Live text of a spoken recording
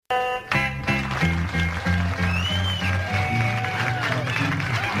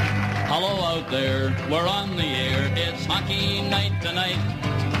Hello out there, we're on the air, it's hockey night tonight.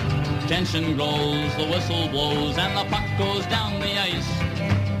 Tension grows, the whistle blows, and the puck goes down the ice.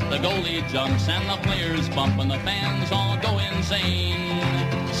 The goalie jumps and the players bump and the fans all go insane.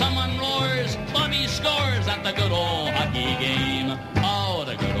 Someone roars, Bobby scores at the good old hockey game. Oh,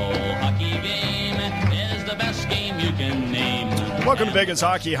 the good old hockey game is the best game you can name. Welcome to Vegas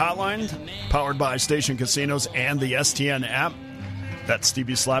Hockey Hotline, powered by Station Casinos and the STN app. That's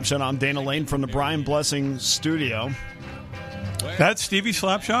Stevie Slapshot. I'm Dana Lane from the Brian Blessing studio. That's Stevie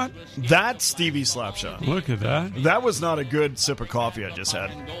Slapshot? That's Stevie Slapshot. Look at that. That was not a good sip of coffee I just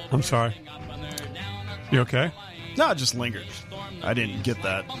had. I'm sorry. You okay? No, it just lingered. I didn't get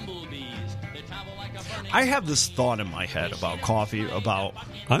that. I have this thought in my head about coffee, I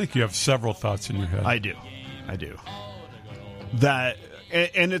think you have several thoughts in your head. I do. That,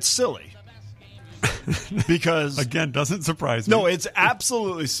 and it's silly. Because... Again, doesn't surprise me. No, it's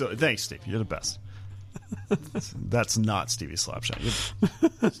absolutely silly. Thanks, Steve. You're the best. That's not Stevie Slapshot.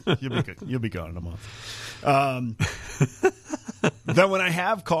 You'll be good. You'll be gone in a month. Then when I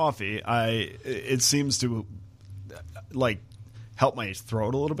have coffee, it seems to like help my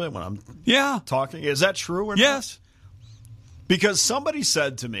throat a little bit when I'm talking. Is that true or not? Yes. Because somebody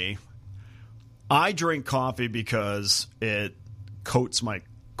said to me, I drink coffee because it coats my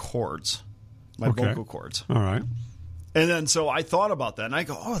cords, my vocal cords. All right. And then so I thought about that, and I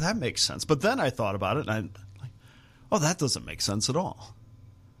go, oh, that makes sense. But then I thought about it, and I'm like, oh, that doesn't make sense at all.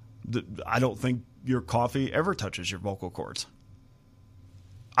 I don't think your coffee ever touches your vocal cords.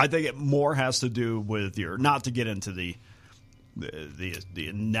 I think it more has to do with your, not to get into the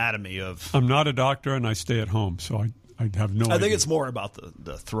anatomy of... I'm not a doctor, and I stay at home, so I have no idea. I think it's more about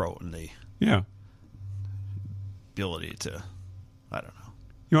the throat and the ability to, I don't know.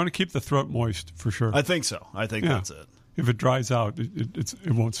 You want to keep the throat moist, for sure. I think so. I think that's it. If it dries out,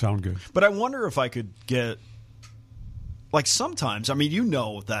 it won't sound good. But I wonder if I could get, like sometimes, I mean, you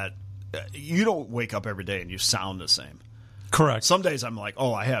know that you don't wake up every day and you sound the same. Correct. Some days I'm like,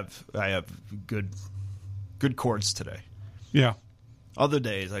 oh, I have good chords today. Yeah. Other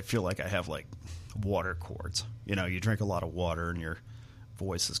days I feel like I have like water chords. You know, you drink a lot of water and your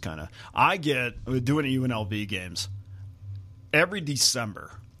voice is kind of... I get, doing UNLV games, every December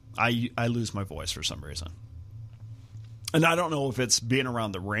I lose my voice for some reason. And I don't know if it's being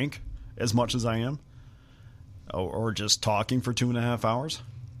around the rink as much as I am or just talking for 2.5 hours.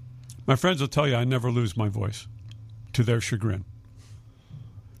 My friends will tell you I never lose my voice, to their chagrin.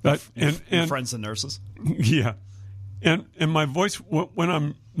 And friends and nurses? Yeah. And my voice, when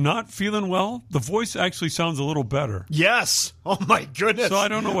I'm not feeling well, the voice actually sounds a little better. Yes. Oh, my goodness. So I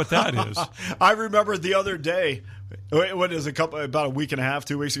don't know what that is. I remember the other day, what is about a week and a half,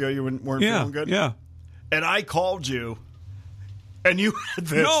 2 weeks ago, you weren't feeling good? Yeah. And I called you, and you had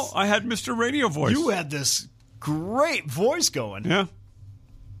this. No, I had Mr. Radio voice. You had this great voice going. Yeah.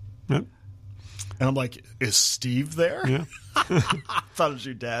 And I'm like, is Steve there? Yeah. I thought it was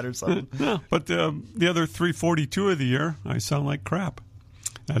your dad or something. No, but the other 342 of the year, I sound like crap.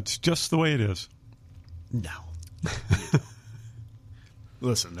 That's just the way it is. No.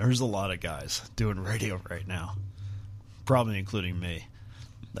 Listen, there's a lot of guys doing radio right now, probably including me,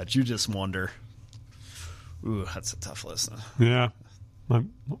 that you just wonder, ooh, that's a tough listen. Yeah.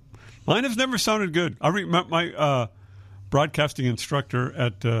 Mine has never sounded good. I remember my broadcasting instructor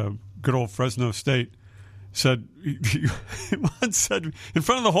at good old Fresno State said, he once said, in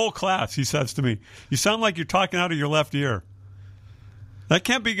front of the whole class, he says to me, you sound like you're talking out of your left ear. That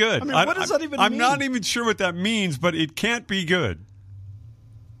can't be good. I mean, what does that even mean? I'm not even sure what that means, but it can't be good.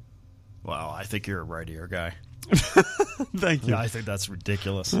 Well, I think you're a right ear guy. Thank you. Yeah, I think that's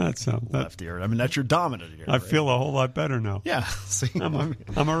ridiculous. That's left ear. I mean, that's your dominant ear. I feel a whole lot better now. Yeah. See, I'm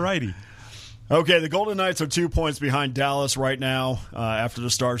a righty. Okay, the Golden Knights are 2 points behind Dallas right now after the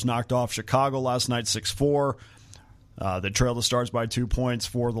Stars knocked off Chicago last night 6-4. They trailed the Stars by 2 points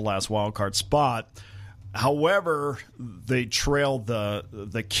for the last wildcard spot. However, they trailed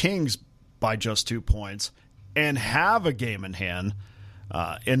the Kings by just 2 points and have a game in hand.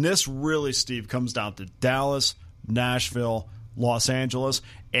 And this really, Steve, comes down to Dallas, Nashville, Los Angeles,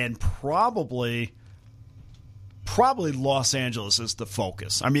 and probably Los Angeles is the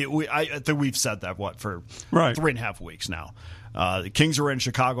focus. I mean, I think we've said that, for 3.5 weeks now. The Kings are in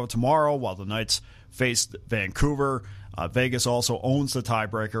Chicago tomorrow while the Knights face Vancouver. Vegas also owns the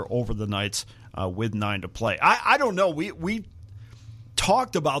tiebreaker over the Knights with 9 to play. I don't know. We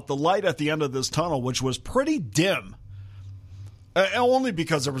talked about the light at the end of this tunnel, which was pretty dim. Only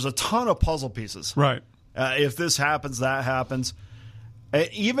because there was a ton of puzzle pieces. Right. If this happens, that happens.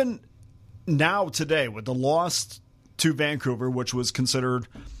 Even now, today, with the loss to Vancouver, which was considered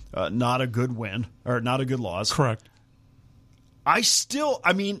not a good win or not a good loss. Correct.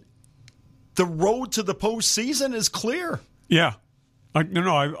 The road to the postseason is clear. Yeah.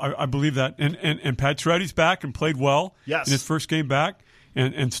 I believe that. And Pat Shreddy's back and played well in his first game back.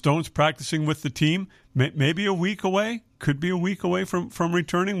 And Stone's practicing with the team. Maybe a week away. Could be a week away from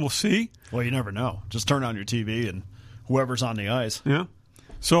returning. We'll see. Well, you never know. Just turn on your TV and whoever's on the ice. Yeah.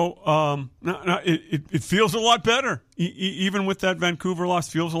 So it feels a lot better. Even with that Vancouver loss,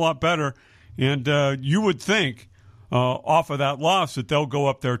 feels a lot better. And you would think off of that loss that they'll go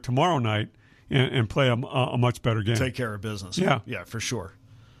up there tomorrow night and play a much better game. Take care of business. Yeah. Yeah, for sure.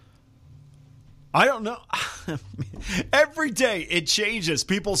 I don't know. Every day it changes.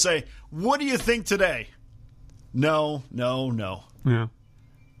 People say, "What do you think today?" No. Yeah.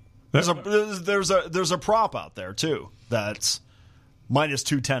 There's a prop out there too that's minus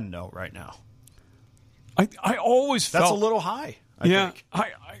 210 no right now. I always felt that's a little high. I think.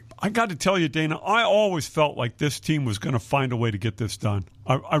 I got to tell you, Dana, I always felt like this team was going to find a way to get this done.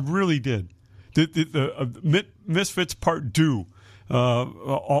 I really did. The Misfits Part 2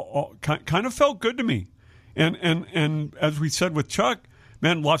 kind of felt good to me. And as we said with Chuck,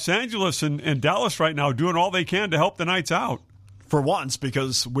 man, Los Angeles and Dallas right now are doing all they can to help the Knights out. For once,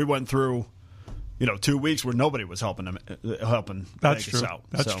 because we went through 2 weeks where nobody was helping That's Vegas true. out.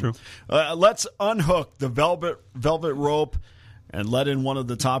 That's true. Let's unhook the velvet rope and let in one of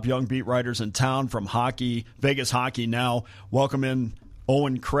the top young beat writers in town from Vegas Hockey Now. Welcome in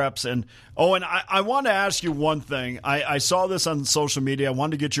Owen Krebs. And Owen, I want to ask you one thing. I saw this on social media. I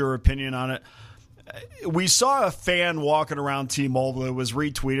wanted to get your opinion on it. We saw a fan walking around T-Mobile. It was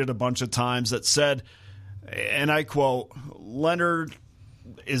retweeted a bunch of times that said, and I quote, "Leonard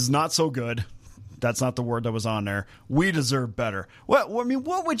is not so good." That's not the word that was on there. "We deserve better." What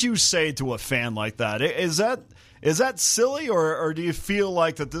would you say to a fan like that? Is that silly, or do you feel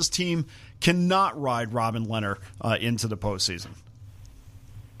like that this team cannot ride Robin Leonard into the postseason?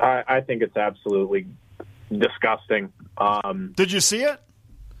 I think it's absolutely disgusting. Did you see it?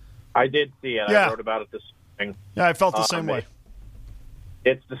 I did see it. Yeah. I wrote about it this morning. Yeah, I felt the same way.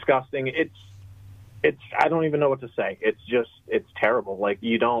 It's disgusting. It's. I don't even know what to say. It's terrible. Like,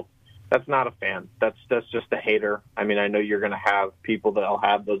 that's not a fan. That's just a hater. I mean, I know you're going to have people that'll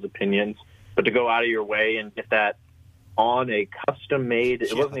have those opinions, but to go out of your way and get that on a custom made,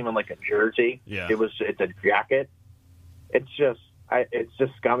 it wasn't even like a jersey. Yeah. It's a jacket. It's just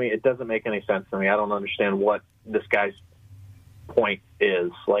scummy. It doesn't make any sense to me. I don't understand what this guy's point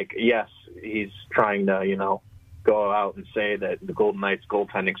is. Like, yes, he's trying to, go out and say that the Golden Knights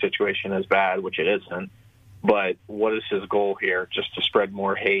goaltending situation is bad, which it isn't. But what is his goal here? Just to spread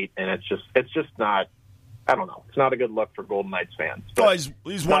more hate, and it's just not. I don't know. It's not a good look for Golden Knights fans. Well,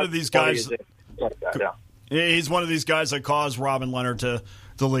 he's one of these guys. Yeah. He's one of these guys that caused Robin Leonard to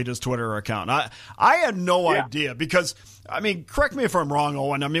delete his Twitter account. I had no idea because, I mean, correct me if I'm wrong,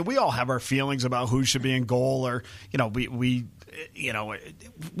 Owen. I mean, we all have our feelings about who should be in goal, or we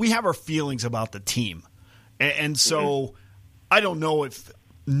have our feelings about the team, and so I don't know if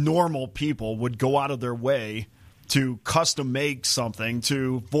normal people would go out of their way to custom make something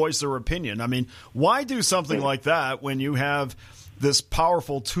to voice their opinion. I mean, why do something like that when you have this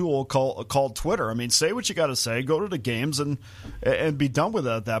powerful tool called Twitter? I mean, say what you got to say, go to the games and be done with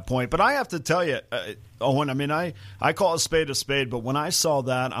it at that point. But I have to tell you, Owen, I mean, I call a spade, but when I saw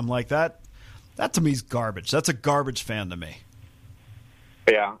that, I'm like, that to me is garbage. That's a garbage fan to me.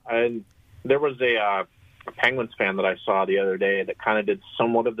 Yeah, and there was a Penguins fan that I saw the other day that kind of did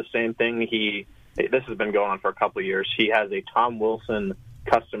somewhat of the same thing. This has been going on for a couple of years. He has a Tom Wilson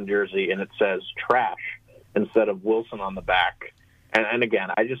custom jersey, and it says trash instead of Wilson on the back. And again,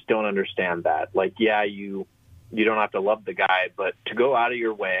 I just don't understand that. Like, yeah, you don't have to love the guy, but to go out of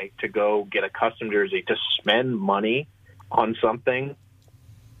your way to go get a custom jersey, to spend money on something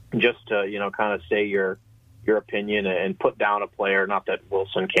just to, kind of say your opinion and put down a player, not that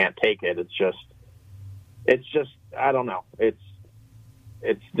Wilson can't take it. It's just I don't know.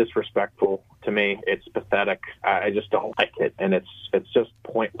 It's disrespectful to me. It's pathetic. I just don't like it, and it's just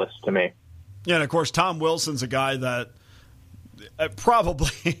pointless to me. Yeah, and of course, Tom Wilson's a guy that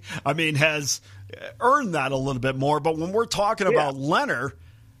probably, I mean, has earned that a little bit more. But when we're talking about Leonard,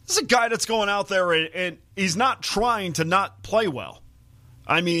 this is a guy that's going out there and he's not trying to not play well.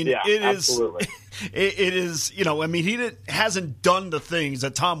 I mean, absolutely. It is, I mean, he hasn't done the things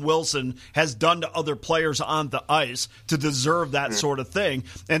that Tom Wilson has done to other players on the ice to deserve that sort of thing.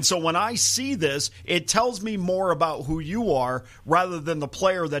 And so when I see this, it tells me more about who you are rather than the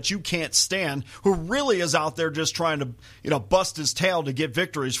player that you can't stand, who really is out there just trying to, bust his tail to get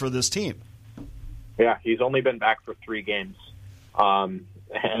victories for this team. Yeah, he's only been back for 3 games.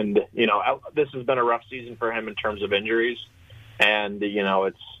 And, this has been a rough season for him in terms of injuries. And,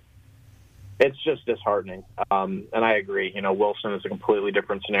 it's just disheartening. And I agree, Wilson is a completely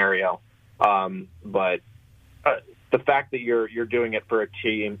different scenario. But the fact that you're doing it for a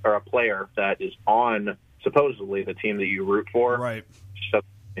team or a player that is on supposedly the team that you root for, right, doesn't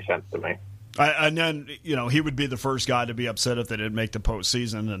make sense to me. And then, he would be the first guy to be upset if they didn't make the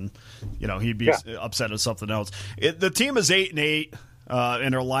postseason, and, he'd be upset at something else. The team is 8-8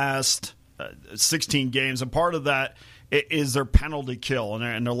 in their last 16 games, and part of that is their penalty kill. And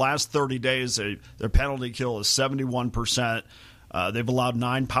in their last 30 days, their penalty kill is 71%. They've allowed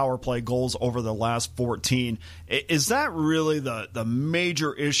 9 power play goals over the last 14. Is that really the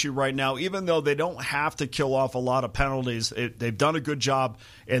major issue right now? Even though they don't have to kill off a lot of penalties, they've done a good job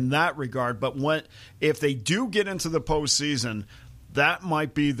in that regard. But if they do get into the postseason, that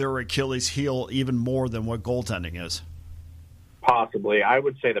might be their Achilles heel even more than what goaltending is. Possibly. I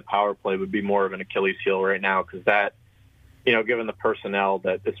would say the power play would be more of an Achilles heel right now because that, given the personnel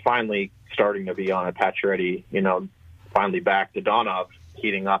that is finally starting to be on it, Pacioretty, finally back to Donov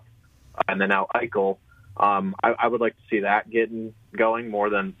heating up, and then now Eichel. I would like to see that getting going more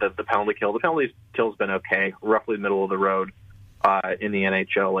than the penalty kill. The penalty kill's been okay, roughly middle of the road in the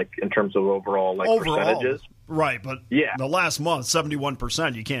NHL, like in terms of overall percentages. Right, but the last month,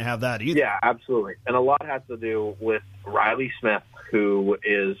 71%, you can't have that either. Yeah, absolutely. And a lot has to do with Riley Smith, who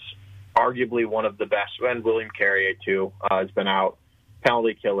is arguably one of the best, and William Carrier, too, has been out.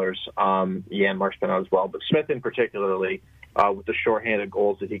 Penalty killers, Janmark's been out as well, but Smith in particularly, with the shorthanded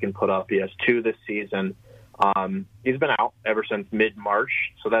goals that he can put up. He has 2 this season. He's been out ever since mid-March,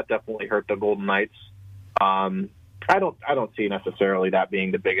 so that definitely hurt the Golden Knights. I don't see necessarily that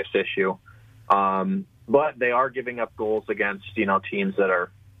being the biggest issue, but they are giving up goals against teams that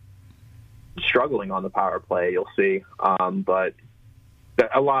are struggling on the power play. You'll see, but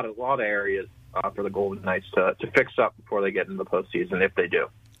a lot of areas for the Golden Knights to fix up before they get into the postseason, if they do.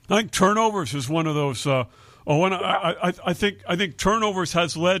 I think turnovers is one of those. I think turnovers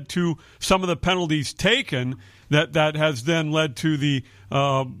has led to some of the penalties taken that has then led to the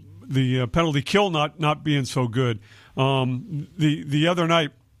penalty kill not being so good. The other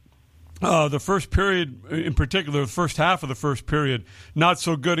night, the first period in particular, the first half of the first period, not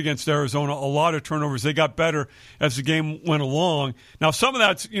so good against Arizona. A lot of turnovers. They got better as the game went along. Now, some of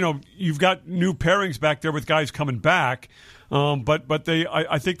that's, you've got new pairings back there with guys coming back, but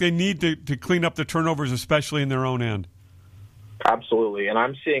I think they need to clean up the turnovers, especially in their own end. Absolutely, and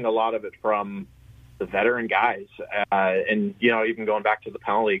I'm seeing a lot of it from the veteran guys, and even going back to the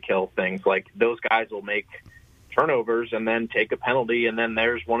penalty kill things, like those guys will make turnovers and then take a penalty, and then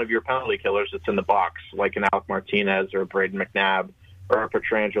there's one of your penalty killers that's in the box, like an Alec Martinez or a Braden McNabb or a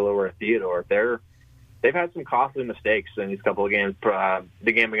Pietrangelo or a Theodore. They've had some costly mistakes in these couple of games.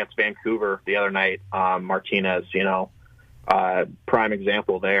 The game against Vancouver the other night, Martinez, prime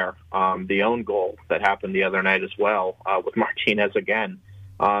example there. The own goal that happened the other night as well with Martinez again.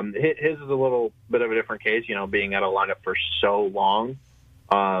 His is a little bit of a different case, being out of lineup for so long.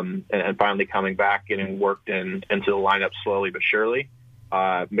 And finally coming back, getting worked into the lineup slowly but surely.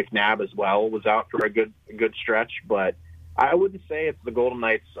 McNabb as well was out for a good stretch, but I wouldn't say it's the Golden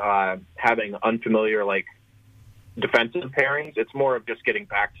Knights having unfamiliar defensive pairings. It's more of just getting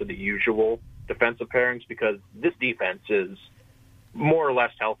back to the usual defensive pairings because this defense is more or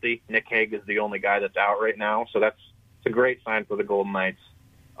less healthy. Nick Hague is the only guy that's out right now, so it's a great sign for the Golden Knights.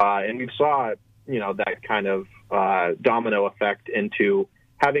 And we saw that kind of domino effect into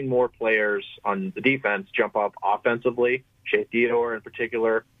having more players on the defense jump up offensively. Shea Theodore in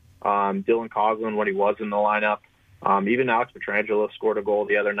particular, Dylan Coghlan when he was in the lineup, even Alex Pietrangelo scored a goal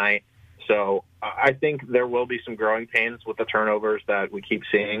the other night. So I think there will be some growing pains with the turnovers that we keep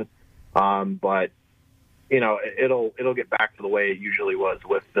seeing, but it'll get back to the way it usually was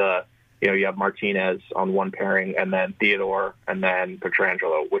with the you have Martinez on one pairing and then Theodore and then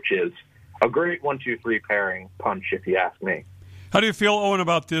Pietrangelo, which is a great 1-2-3 pairing punch, if you ask me. How do you feel, Owen,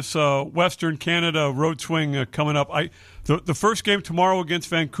 about this Western Canada road swing coming up? The first game tomorrow against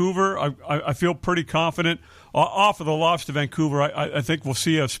Vancouver, I feel pretty confident. Off of the loss to Vancouver, I think we'll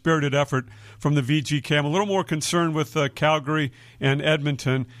see a spirited effort from the VGK. I'm a little more concerned with Calgary and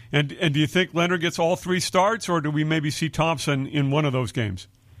Edmonton. And do you think Leonard gets all 3 starts, or do we maybe see Thompson in one of those games?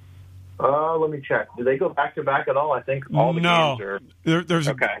 Let me check. Do they go back-to-back at all? I think all the games are... There's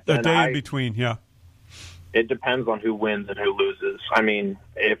a day in between, yeah. It depends on who wins and who loses. I mean,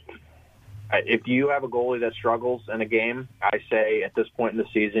 if you have a goalie that struggles in a game, I say at this point in the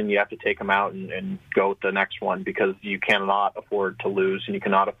season you have to take him out and go with the next one because you cannot afford to lose and you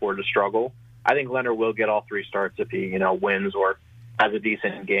cannot afford to struggle. I think Leonard will get all 3 starts if he wins, or has a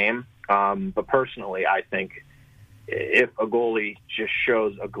decent game. But personally, I think if a goalie just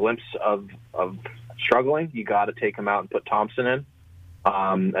shows a glimpse of struggling, you got to take him out and put Thompson in.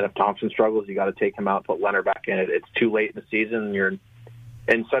 And if Thompson struggles, you got to take him out and put Leonard back in. It's too late in the season. You're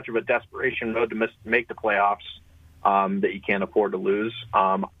in such of a desperation mode to make the playoffs that you can't afford to lose.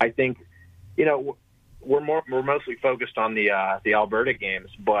 I think, we're mostly focused on the Alberta games,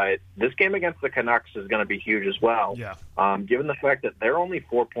 but this game against the Canucks is going to be huge as well. Yeah. Given the fact that they're only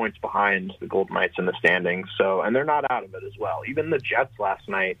 4 points behind the Golden Knights in the standings, and they're not out of it as well. Even the Jets last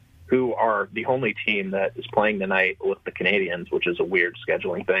night, who are the only team that is playing tonight with the Canadiens, which is a weird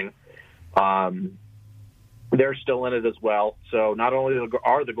scheduling thing, they're still in it as well. So not only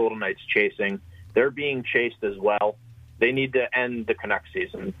are the Golden Knights chasing, they're being chased as well. They need to end the Canucks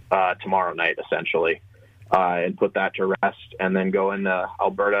season tomorrow night, essentially, and put that to rest, and then go into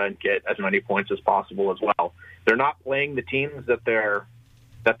Alberta and get as many points as possible as well. They're not playing the teams that they're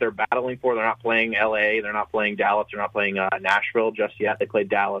battling for. They're not playing LA. They're not playing Dallas. They're not playing Nashville just yet. They played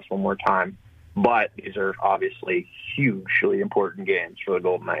Dallas one more time. But these are obviously hugely important games for the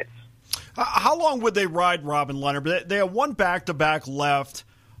Golden Knights. How long would they ride Robin Leonard? They have one back-to-back left,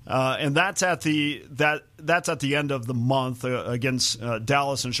 and that's at the end of the month against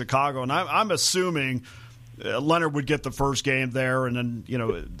Dallas and Chicago. And I'm assuming Leonard would get the first game there, and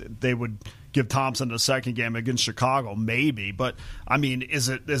then they would give Thompson the second game against Chicago, maybe. But I mean, is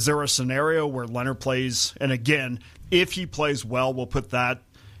there a scenario where Leonard plays? And again, if he plays well, we'll put that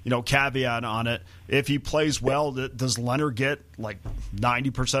caveat on it. If he plays well, does Leonard get like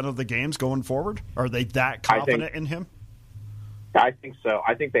 90% of the games going forward? Are they that confident in him? I think so.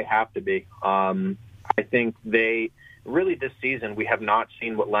 I think they have to be. I think really this season we have not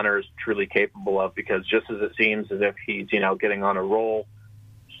seen what Leonard is truly capable of, because just as it seems as if he's getting on a roll,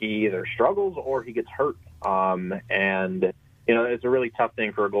 he either struggles or he gets hurt. And it's a really tough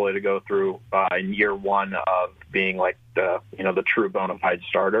thing for a goalie to go through in year one of being like the true bona fide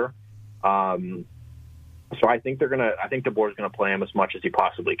starter. So I think the board's gonna play him as much as he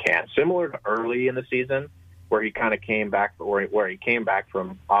possibly can. Similar to early in the season, where he kind of came back, where he came back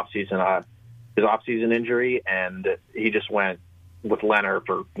from his off-season injury, and he just went with Leonard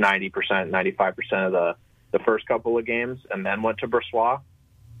for 90%, 95% of the first couple of games, and then went to Brossoit.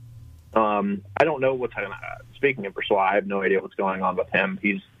 I don't know speaking of Brossoit, I have no idea what's going on with him.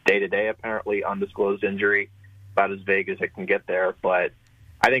 He's day-to-day, apparently, undisclosed injury, about as vague as it can get there. But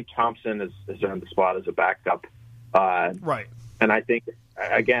I think Thompson is earned the spot as a backup. Right. And I think,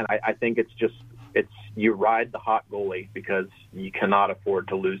 again, I think it's you ride the hot goalie, because you cannot afford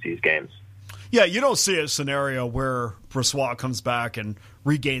to lose these games. Yeah, you don't see a scenario where Brossoit comes back and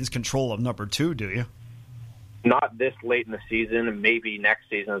regains control of number 2, do you? Not this late in the season, and maybe next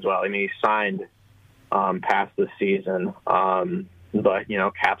season as well. I mean, he signed past the season, but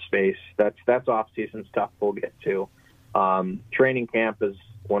cap space, that's off season stuff we'll get to. Training camp is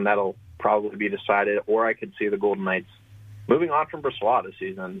when that'll probably be decided, or I could see the Golden Knights moving on from Brossoit this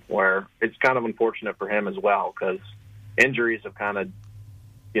season, where it's kind of unfortunate for him as well, because injuries have kind of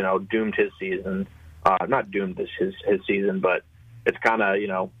doomed his season. Not doomed his season, but it's kind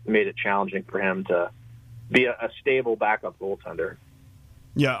of made it challenging for him to be a stable backup goaltender.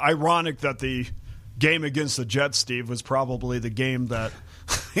 Yeah, ironic that the game against the Jets, Steve, was probably the game that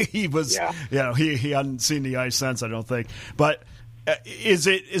he was. Yeah. He hadn't seen the ice since, I don't think. But is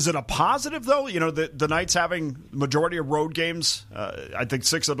it a positive though? The Knights having majority of road games. I think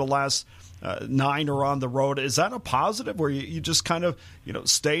 6 of the last 9 are on the road. Is that a positive where you just kind of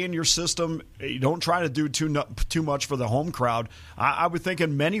stay in your system? You don't try to do too much for the home crowd. I would think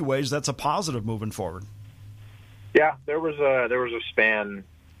in many ways that's a positive moving forward. Yeah, there was a span,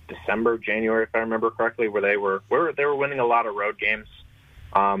 December, January, if I remember correctly, where they were winning a lot of road games,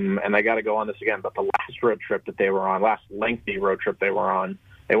 and I got to go on this again. But the last road trip that they were on, last lengthy road trip they were on,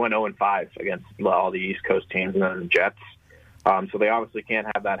 they went 0-5 against all the East Coast teams and then the Jets. So they obviously can't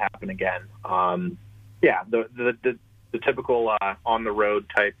have that happen again. The typical on the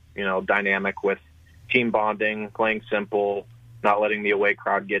road type dynamic with team bonding, playing simple, not letting the away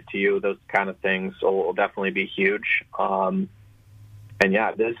crowd get to you, those kind of things will definitely be huge.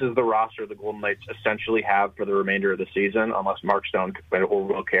 This is the roster the Golden Knights essentially have for the remainder of the season, unless Mark Stone or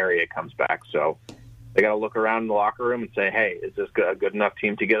Will Carrier comes back. So they got to look around in the locker room and say, hey, is this a good enough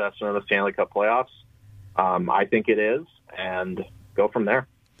team to get us into the Stanley Cup playoffs? I think it is, and go from there.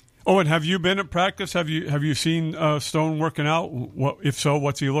 Oh, and have you been at practice? Have you seen Stone working out? If so,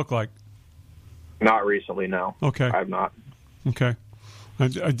 what's he look like? Not recently, no. Okay. I have not. Okay.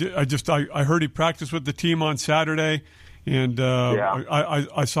 I heard he practiced with the team on Saturday. And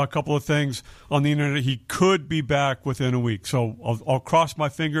I saw a couple of things on the internet. He could be back within a week. So I'll cross my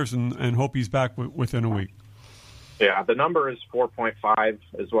fingers and hope he's back within a week. Yeah, the number is 4.5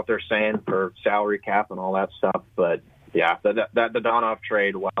 is what they're saying for salary cap and all that stuff. But, yeah, the Dadonov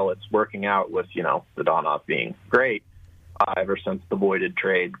trade, while it's working out with, Dadonov being great ever since the voided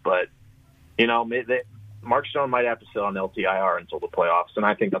trade. But, Mark Stone might have to sit on LTIR until the playoffs, and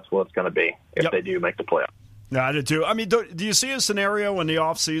I think that's what it's going to be if they do make the playoffs. Yeah, I did too. I mean, do you see a scenario in the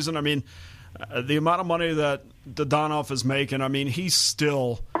offseason? I mean, the amount of money that Dadonov is making, I mean, he's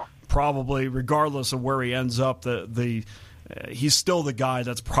still probably, regardless of where he ends up, he's still the guy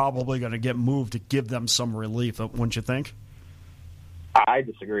that's probably going to get moved to give them some relief, wouldn't you think? I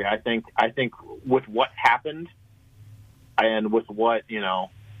disagree. I think with what happened and with what, he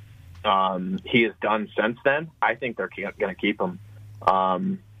has done since then, I think they're going to keep him.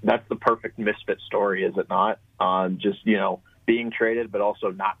 That's the perfect misfit story, is it not? Just, being traded, but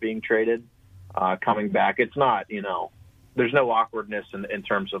also not being traded, coming back. It's not, there's no awkwardness in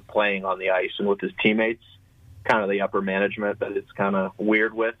terms of playing on the ice and with his teammates, kind of the upper management that it's kind of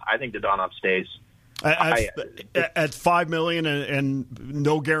weird with. I think Dadonov stays. At $5 million and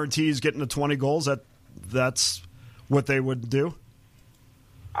no guarantees getting to 20 goals, that's what they would do?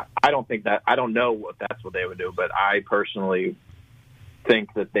 I don't think that. I don't know what that's what they would do, but I personally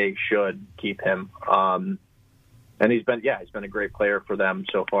think that they should keep him. And he's been a great player for them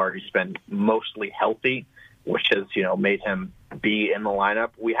so far. He's been mostly healthy, which has, made him be in the lineup.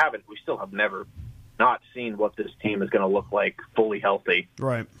 We still have never not seen what this team is going to look like fully healthy.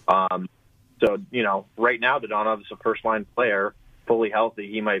 Right. So, right now Dadonov is a first-line player, fully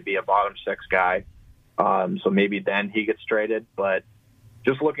healthy. He might be a bottom six guy. So maybe then he gets traded. But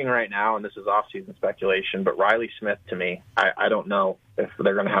just looking right now, and this is off-season speculation, but Riley Smith, to me, I don't know if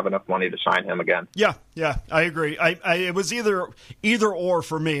they're going to have enough money to sign him again. Yeah, I agree. It was either or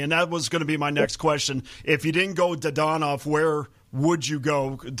for me, and that was going to be my next question. If you didn't go Dadonov, where would you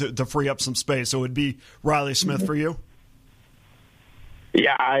go to free up some space? So it would be Riley Smith for you?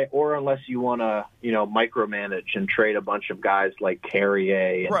 Yeah, or unless you want to, micromanage and trade a bunch of guys like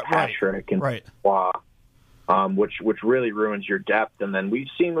Carrier and Patrick and Waugh. Which really ruins your depth. And then we've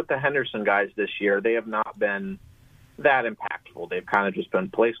seen with the Henderson guys this year, they have not been that impactful. They've kind of just been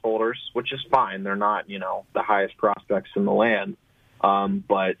placeholders, which is fine. They're not, the highest prospects in the land.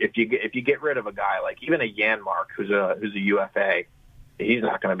 But if you get rid of a guy like even a Janmark, who's a UFA, he's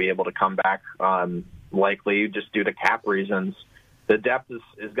not going to be able to come back likely just due to cap reasons. The depth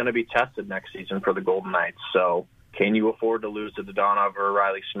is going to be tested next season for the Golden Knights. So can you afford to lose to Dadonov or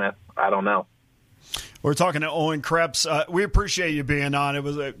Riley Smith? I don't know. We're talking to Owen Krebs. We appreciate you being on. It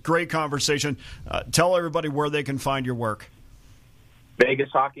was a great conversation. Tell everybody where they can find your work.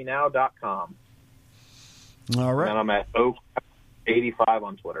 VegasHockeyNow.com. All right. And I'm at 85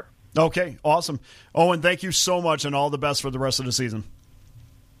 on Twitter. Okay, awesome. Owen, thank you so much, and all the best for the rest of the season.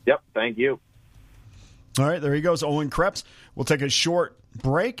 Yep, thank you. All right, there he goes, Owen Krebs. We'll take a short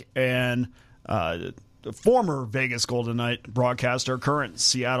break, and the former Vegas Golden Knight broadcaster, current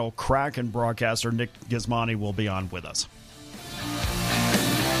Seattle Kraken broadcaster, Nick Gismondi, will be on with us.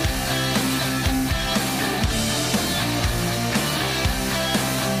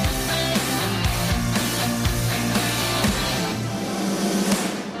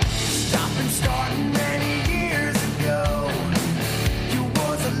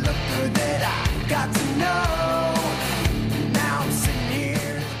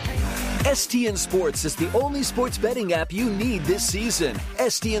 STN Sports is the only sports betting app you need this season.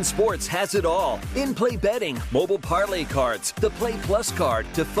 STN Sports has it all. In-play betting, mobile parlay cards, the Play Plus card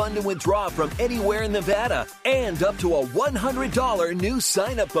to fund and withdraw from anywhere in Nevada, and up to a $100 new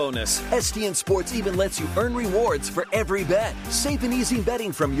sign-up bonus. STN Sports even lets you earn rewards for every bet. Safe and easy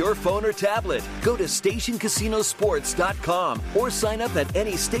betting from your phone or tablet. Go to StationCasinoSports.com or sign up at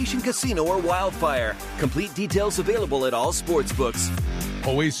any Station Casino or Wildfire. Complete details available at all sportsbooks.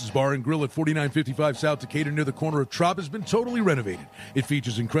 Oasis Bar and Grill at 4955 South Decatur near the corner of Trop has been totally renovated. It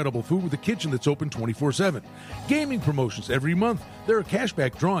features incredible food with a kitchen that's open 24/7. Gaming promotions every month. There are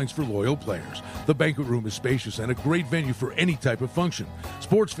cashback drawings for loyal players. The banquet room is spacious and a great venue for any type of function.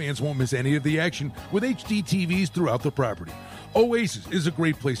 Sports fans won't miss any of the action with HD TVs throughout the property. Oasis is a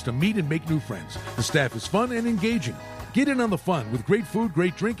great place to meet and make new friends. The staff is fun and engaging. Get in on the fun with great food,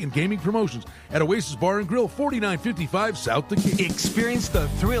 great drink, and gaming promotions at Oasis Bar and Grill, 4955 South Decatur. Experience the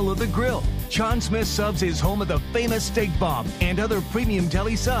thrill of the grill. John Smith Subs is home of the famous steak bomb and other premium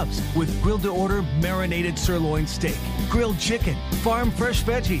deli subs with grilled-to-order marinated sirloin steak, grilled chicken, farm fresh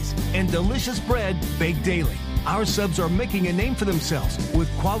veggies, and delicious bread baked daily. Our subs are making a name for themselves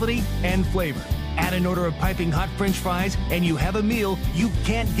with quality and flavor. Add an order of piping hot French fries, and you have a meal you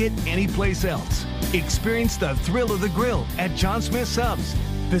can't get anyplace else. Experience the thrill of the grill at John Smith Subs.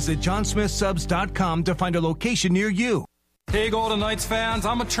 Visit johnsmithsubs.com to find a location near you. Hey Golden Knights fans,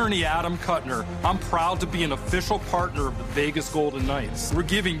 I'm attorney Adam Kuttner. I'm proud to be an official partner of the Vegas Golden Knights. We're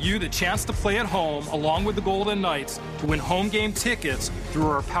giving you the chance to play at home along with the Golden Knights to win home game tickets through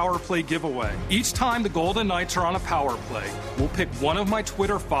our Power Play giveaway. Each time the Golden Knights are on a Power Play, we'll pick one of my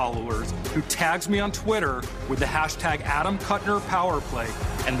Twitter followers who tags me on Twitter with the hashtag Adam Kuttner Power Play.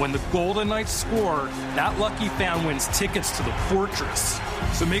 And when the Golden Knights score, that lucky fan wins tickets to the Fortress.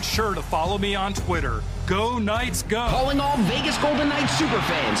 So make sure to follow me on Twitter. Go Knights, go! Calling all Vegas Golden Knights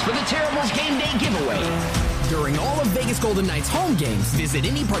superfans for the Terribles Game Day giveaway. During all of Vegas Golden Knights home games, visit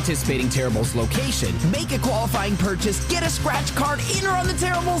any participating Terribles location, make a qualifying purchase, get a scratch card in or on the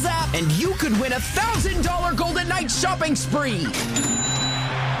Terribles app, and you could win $1,000 Golden Knights shopping spree.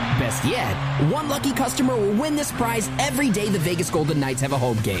 Best yet, one lucky customer will win this prize every day the Vegas Golden Knights have a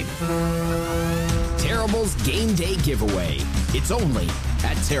home game. Terribles Game Day giveaway. It's only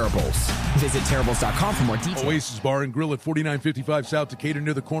at Terribles. Visit Terribles.com for more details. Oasis Bar and Grill at 4955 South Decatur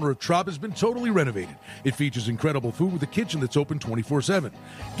near the corner of Trop has been totally renovated. It features incredible food with a kitchen that's open 24/7.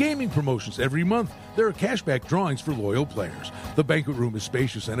 Gaming promotions every month. There are cashback drawings for loyal players. The banquet room is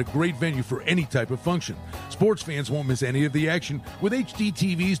spacious and a great venue for any type of function. Sports fans won't miss any of the action with HD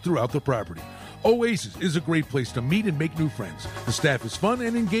TVs throughout the property. Oasis is a great place to meet and make new friends. The staff is fun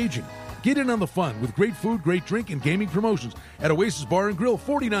and engaging. Get in on the fun with great food, great drink, and gaming promotions at Oasis Bar and Grill,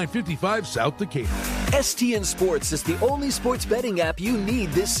 4955 South Decatur. STN Sports is the only sports betting app you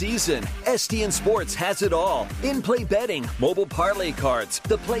need this season. STN Sports has it all. In-play betting, mobile parlay cards,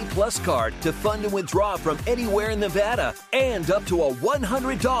 the Play Plus card to fund and withdraw from anywhere in Nevada, and up to a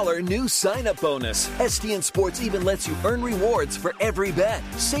 $100 new sign-up bonus. STN Sports even lets you earn rewards for every bet.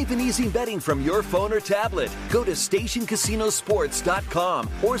 Safe and easy betting from your phone or tablet. Go to stationcasinosports.com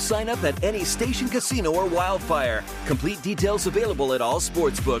or sign up at any Station Casino or Wildfire. Complete details available at all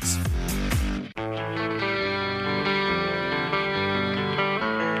sportsbooks.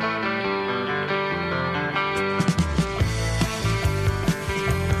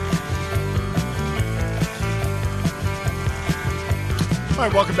 All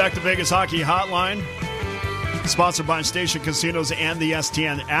right, welcome back to Vegas Hockey Hotline, sponsored by Station Casinos and the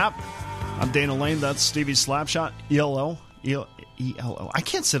STN app. I'm Dana Lane. That's Stevie Slapshot. ELO. I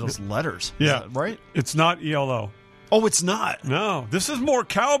can't say those letters. Yeah. Right? It's not ELO. Oh, it's not. No. This is More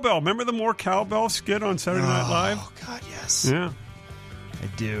Cowbell. Remember the More Cowbell skit on Saturday Night Live? Oh, God, yes. Yeah. I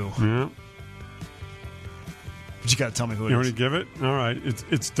do. Yeah. But you got to tell me who it You is. want to give it? All right.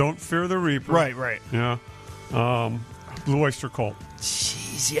 It's Don't Fear the Reaper. Right. Yeah. Blue Oyster Cult.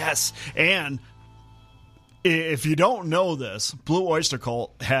 Jeez, yes. And if you don't know this, Blue Oyster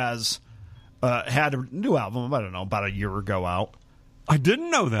Cult has had a new album, I don't know, about a year ago out. I didn't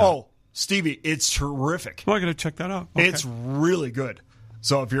know that. Oh, Stevie, it's terrific. Well, I got to check that out. Okay. It's really good.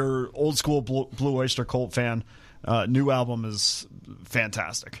 So if you're an old school Blue Oyster Cult fan, new album is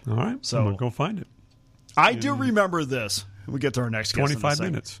fantastic. All right. So I'm going to go find it. I do remember this. We get to our next guest 25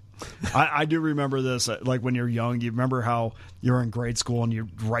 minutes. I do remember this. Like when you're young, you remember how you're in grade school and you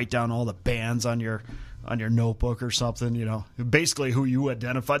write down all the bands on your notebook or something, you know, basically who you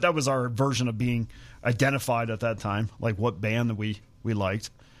identified. That was our version of being identified at that time, like what band that we liked.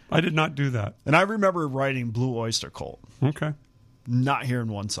 I did not do that. And I remember writing Blue Oyster Cult. Okay. Not hearing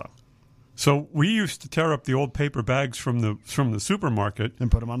one song. So we used to tear up the old paper bags from the supermarket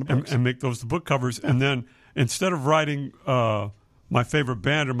and put them on the books and make those the book covers. Yeah. And then instead of writing my favorite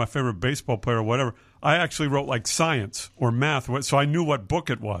band or my favorite baseball player or whatever, I actually wrote like science or math, so I knew what book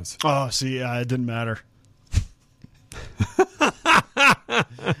it was. Oh, see, it didn't matter.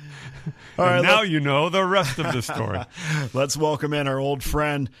 All right, now you know the rest of the story. Let's welcome in our old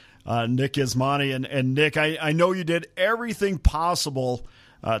friend, Nick Yasmani. And Nick, I know you did everything possible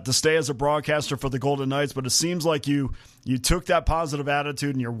to stay as a broadcaster for the Golden Knights, but it seems like you took that positive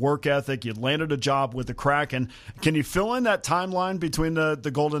attitude and your work ethic. You landed a job with the Kraken. Can you fill in that timeline between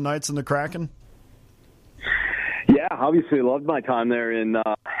the Golden Knights and the Kraken? Yeah, obviously loved my time there in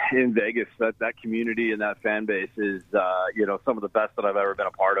Vegas. That community and that fan base is some of the best that I've ever been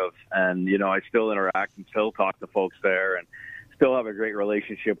a part of. And I still interact and still talk to folks there, and still have a great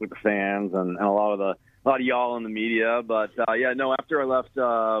relationship with the fans and a lot of y'all in the media. But after I left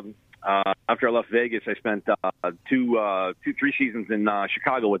Vegas, I spent 3 seasons in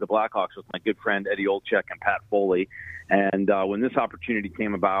Chicago with the Blackhawks with my good friend Eddie Olczyk and Pat Foley. And when this opportunity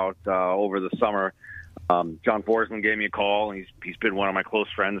came about over the summer, John Forsman gave me a call. He's been one of my close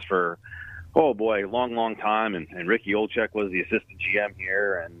friends for Oh boy, long time, and Ricky Olczyk was the assistant GM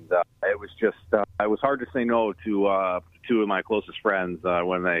here, and it was just it was hard to say no to two of my closest friends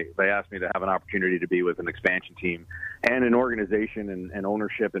when they asked me to have an opportunity to be with an expansion team and an organization and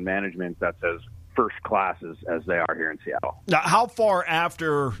ownership and management that's as first class as they are here in Seattle. Now, how far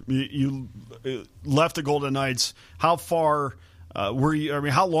after you left the Golden Knights? How far? Were you? I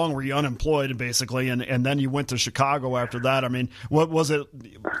mean, how long were you unemployed, basically, and then you went to Chicago after that? I mean, what was it?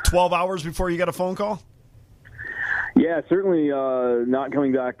 12 hours before you got a phone call? Yeah, certainly. Not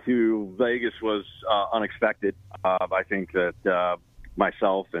coming back to Vegas was unexpected. I think that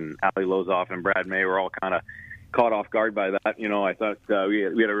myself and Ali Lozoff and Brad May were all kind of caught off guard by that. You know, I thought we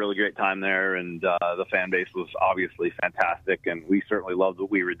had a really great time there, and the fan base was obviously fantastic, and we certainly loved what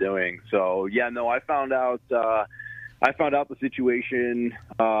we were doing. So, yeah, no, I found out the situation.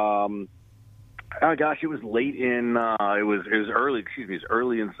 Oh gosh, it was late in. It was early. Excuse me, it was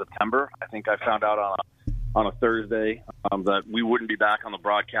early in September. I think I found out on a Thursday that we wouldn't be back on the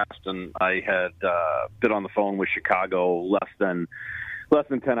broadcast, and I had been on the phone with Chicago less than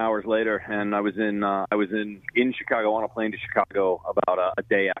 10 hours later, and I was in Chicago on a plane to Chicago about a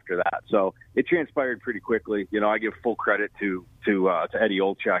day after that. So it transpired pretty quickly. You know, I give full credit to Eddie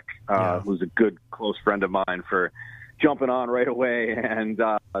Olczyk, who's a good close friend of mine, for jumping on right away and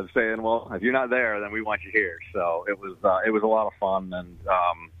saying, well, if you're not there, then we want you here. So it was a lot of fun. And,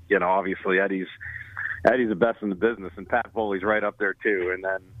 you know, obviously Eddie's the best in the business, and Pat Foley's right up there too. And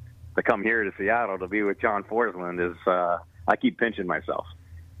then to come here to Seattle to be with John Forsland is, I keep pinching myself.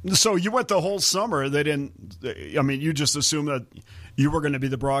 So you went the whole summer. You just assumed that you were going to be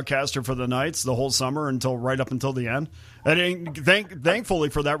the broadcaster for the Knights the whole summer right up until the end. And thankfully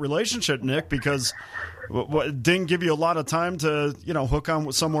for that relationship, Nick, because it didn't give you a lot of time to, hook on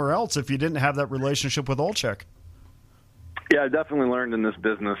with somewhere else if you didn't have that relationship with Olczyk. Yeah, I definitely learned in this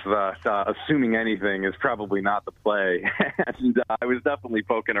business that assuming anything is probably not the play. And I was definitely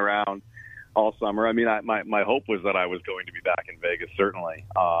poking around all summer. I mean, my hope was that I was going to be back in Vegas, certainly.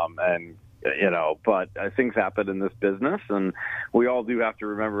 But things happen in this business, and we all do have to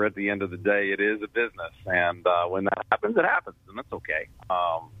remember at the end of the day, it is a business. And when that happens, it happens, and that's okay.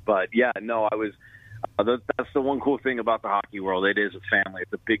 That's the one cool thing about the hockey world. It is a family.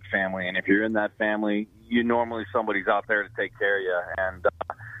 It's a big family. And if you're in that family, somebody's out there to take care of you. And,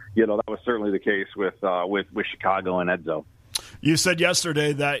 that was certainly the case with Chicago and Edzo. You said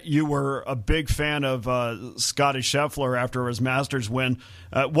yesterday that you were a big fan of Scotty Scheffler after his Masters win.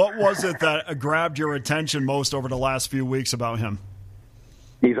 What was it that grabbed your attention most over the last few weeks about him?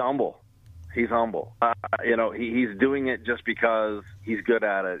 He's humble. He's doing it just because he's good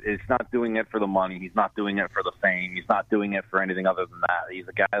at it. He's not doing it for the money. He's not doing it for the fame. He's not doing it for anything other than that. He's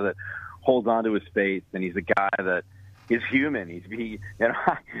a guy that holds on to his faith, and he's a guy that is human.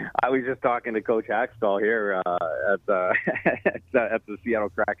 I was just talking to Coach Hackstall here at the Seattle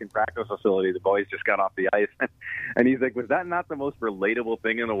Kraken practice facility. The boys just got off the ice, and he's like, "Was that not the most relatable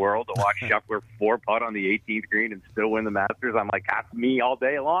thing in the world to watch Scheffler 4-putt on the 18th green and still win the Masters?" I'm like, "That's me all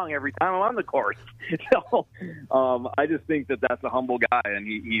day long, every time I'm on the course." So I just think that that's a humble guy, and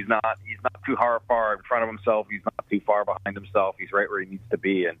he's not too far in front of himself. He's not too far behind himself. He's right where he needs to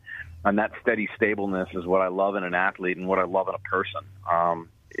be, and that steady stableness is what I love in an athlete and what I love in a person.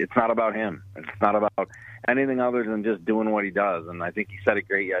 It's not about him. It's not about anything other than just doing what he does. And I think he said it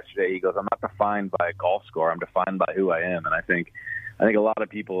great yesterday. He goes, "I'm not defined by a golf score. I'm defined by who I am." And I think a lot of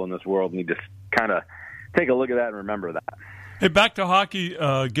people in this world need to kind of take a look at that and remember that. Hey, back to hockey,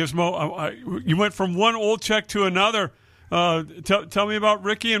 Gizmo. You went from one Olczyk to another. Tell me about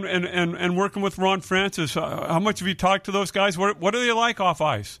Ricky and working with Ron Francis. How much have you talked to those guys? What are they like off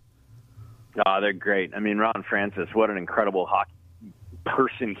ice? They're great. I mean, Ron Francis, what an incredible hockey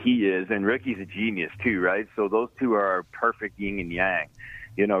person he is, and Ricky's a genius too, right? So those two are perfect yin and yang.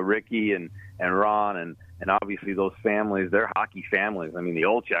 Ricky and Ron and obviously those families, they're hockey families. I mean, the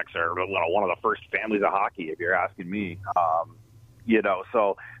Olczyks are one of the first families of hockey, if you're asking me.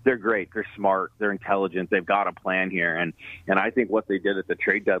 So they're great. They're smart. They're intelligent. They've got a plan here. And I think what they did at the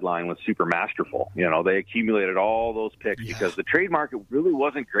trade deadline was super masterful. They accumulated all those picks because the trade market really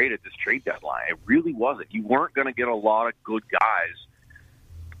wasn't great at this trade deadline. It really wasn't. You weren't going to get a lot of good guys,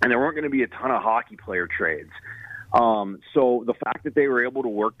 and there weren't going to be a ton of hockey player trades. So the fact that they were able to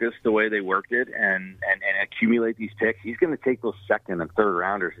work this the way they worked it and accumulate these picks, he's going to take those second and third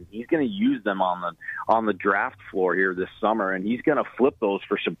rounders and he's going to use them on the draft floor here this summer, and he's going to flip those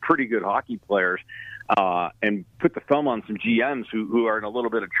for some pretty good hockey players and put the thumb on some GMs who are in a little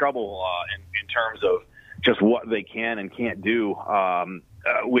bit of trouble in terms of just what they can and can't do.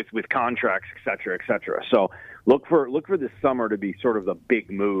 with contracts, et cetera, et cetera. So look for this summer to be sort of the big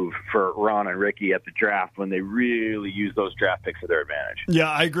move for Ron and Ricky at the draft when they really use those draft picks to their advantage. Yeah,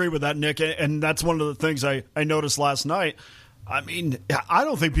 I agree with that, Nick, and that's one of the things I noticed last night. I mean, I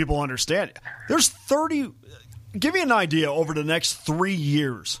don't think people understand. There's 30 – give me an idea over the next 3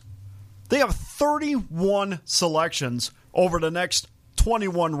 years. They have 31 selections over the next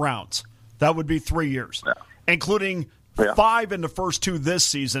 21 rounds. That would be 3 years, including 5 in the first 2 this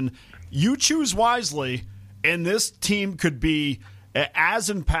season. You choose wisely, and this team could be as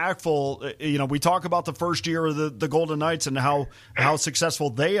impactful. You know, we talk about the first year of the Golden Knights and how successful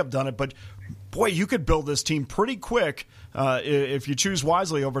they have done it, but boy, you could build this team pretty quick if you choose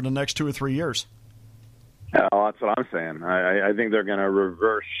wisely over the next 2 or 3 years. Oh, that's what I'm saying. I think they're going to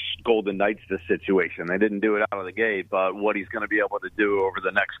reverse Golden Knights this situation. They didn't do it out of the gate, but what he's going to be able to do over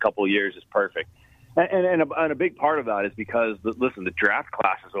the next couple of years is perfect. And a big part of that is because, listen, the draft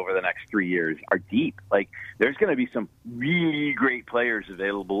classes over the next 3 years are deep. Like, there's going to be some really great players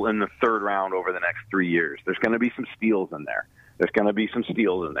available in the third round over the next 3 years. There's going to be some steals in there.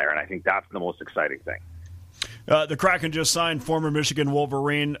 And I think that's the most exciting thing. The Kraken just signed former Michigan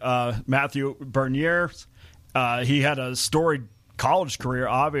Wolverine Matthew Bernier. He had a storied college career,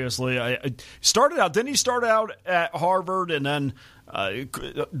 obviously. Didn't he start out at Harvard, and then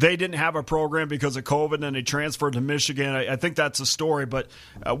they didn't have a program because of COVID, and he transferred to Michigan? I think that's a story, but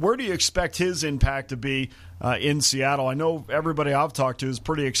where do you expect his impact to be in Seattle? I know everybody I've talked to is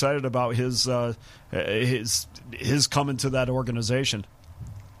pretty excited about his coming to that organization.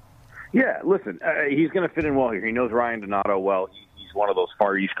 Yeah, listen, he's going to fit in well here. He knows Ryan Donato well. He's one of those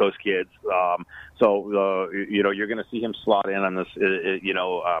far East Coast kids. So you're going to see him slot in on this,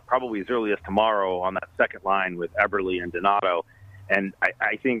 probably as early as tomorrow on that second line with Eberle and Donato. And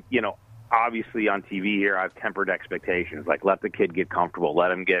I think, obviously on TV here, I've tempered expectations. Like, let the kid get comfortable.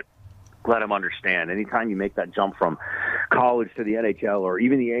 Let him understand. Anytime you make that jump from college to the NHL or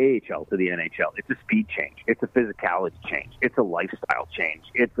even the AHL to the NHL, it's a speed change. It's a physicality change. It's a lifestyle change.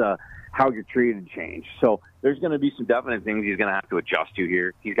 It's a how you're treated change. So there's going to be some definite things he's going to have to adjust to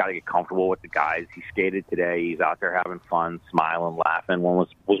here. He's got to get comfortable with the guys. He skated today. He's out there having fun, smiling, laughing. Was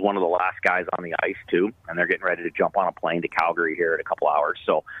one of the last guys on the ice, too, and they're getting ready to jump on a plane to Calgary here in a couple hours.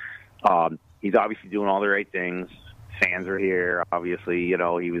 So he's obviously doing all the right things. Fans are here. Obviously, he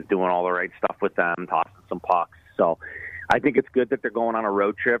was doing all the right stuff with them, tossing some pucks. So I think it's good that they're going on a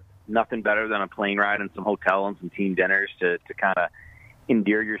road trip. Nothing better than a plane ride and some hotel and some team dinners to kind of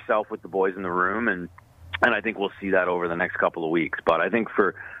endear yourself with the boys in the room. And I think we'll see that over the next couple of weeks. But I think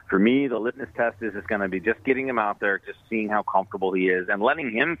for me, the litmus test is going to be just getting him out there, just seeing how comfortable he is and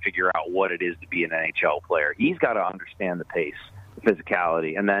letting him figure out what it is to be an NHL player. He's got to understand the pace, the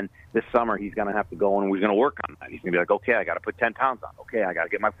physicality. And then this summer, he's going to have to go and he's going to work on that. He's going to be like, okay, I got to put 10 pounds on. Okay, I got to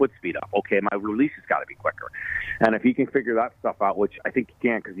get my foot speed up. Okay, my release has got to be quicker. And if he can figure that stuff out, which I think he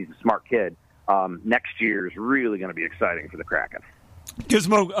can because he's a smart kid, next year is really going to be exciting for the Kraken.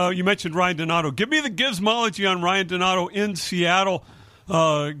 Gizmo, you mentioned Ryan Donato. Give me the gizmology on Ryan Donato in Seattle.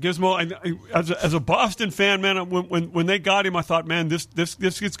 Gizmo, as a Boston fan, man, when they got him, I thought, man, this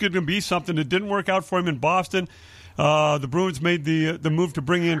is going to be something. It didn't work out for him in Boston. The Bruins made the move to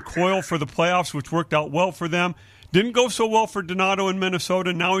bring in Coyle for the playoffs, which worked out well for them. Didn't go so well for Donato in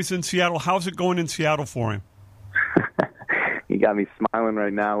Minnesota. Now he's in Seattle. How's it going in Seattle for him? You got me smiling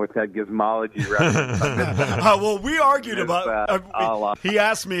right now with that gizmology reference. Well, we argued about he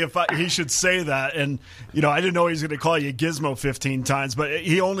asked me if he should say that, and I didn't know he was going to call you Gizmo 15 times, but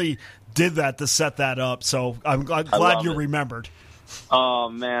he only did that to set that up, so I'm glad you remembered. Oh,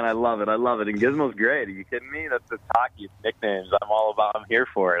 man, I love it. And Gizmo's great. Are you kidding me? That's hockey. It's nicknames. I'm here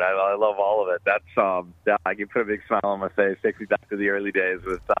for it. I love all of it. That's I can put a big smile on my face. Takes me back to the early days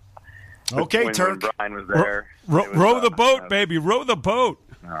with okay, when Turk. Brian was there. Row the boat, baby. Row the boat.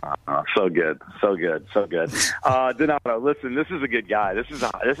 So good. Donato, listen, this is a good guy. This is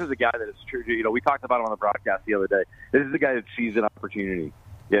a guy that is true. We talked about him on the broadcast the other day. This is a guy that sees an opportunity.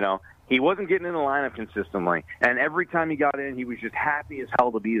 He wasn't getting in the lineup consistently, and every time he got in, he was just happy as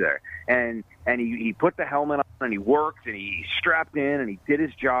hell to be there. And he put the helmet on, and he worked, and he strapped in, and he did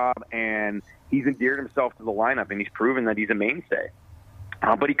his job, and he's endeared himself to the lineup, and he's proven that he's a mainstay.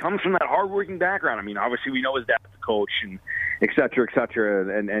 But he comes from that hardworking background. I mean, obviously we know his dad's a coach and et cetera,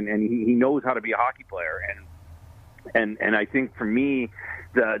 and he knows how to be a hockey player. And I think for me,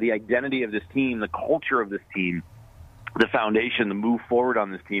 the identity of this team, the culture of this team, the foundation, the move forward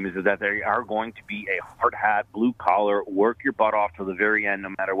on this team is that they are going to be a hard hat, blue collar, work your butt off to the very end, no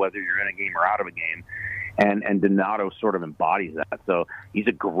matter whether you're in a game or out of a game. And Donato sort of embodies that. So he's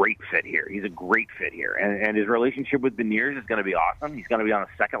a great fit here. And his relationship with Beniers is going to be awesome. He's going to be on the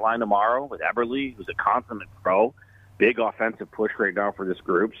second line tomorrow with Eberle, who's a consummate pro. Big offensive push right now for this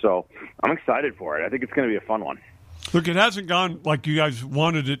group. So I'm excited for it. I think it's going to be a fun one. Look, it hasn't gone like you guys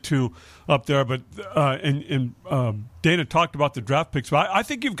wanted it to up there, but Dana talked about the draft picks. But I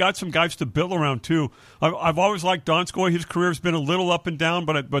think you've got some guys to build around, too. I've always liked Donskoy. His career's been a little up and down,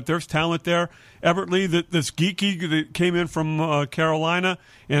 but there's talent there. Eberle, this geeky that came in from Carolina,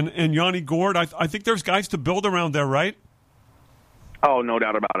 and Yanni Gourde. I think there's guys to build around there, right? Oh, no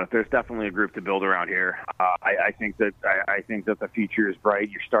doubt about it. There's definitely a group to build around here. I think that the future is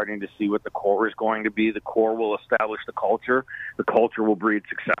bright. You're starting to see what the core is going to be. The core will establish the culture. The culture will breed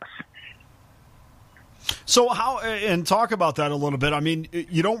success. So and talk about that a little bit. I mean,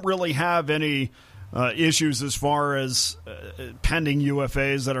 you don't really have any issues as far as pending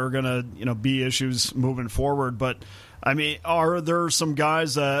UFAs that are going to be issues moving forward. But I mean, are there some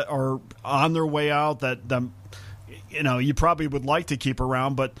guys that are on their way out that you probably would like to keep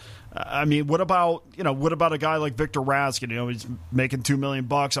around, but I mean, what about a guy like Victor Raskin? He's making $2 million.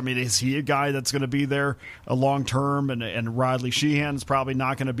 I mean, is he a guy that's going to be there a long term? And Riley Sheehan is probably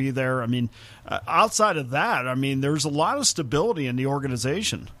not going to be there. I mean, outside of that, I mean, there's a lot of stability in the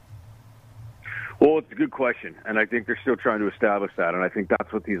organization. Well, it's a good question, and I think they're still trying to establish that, and I think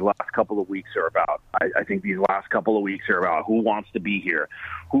that's what these last couple of weeks are about. I think these last couple of weeks are about who wants to be here,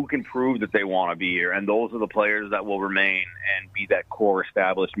 who can prove that they want to be here, and those are the players that will remain and be that core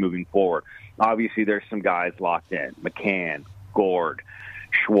established moving forward. Obviously, there's some guys locked in, McCann, Gourde,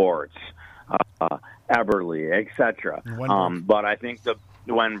 Schwartz, Eberle, etc. But I think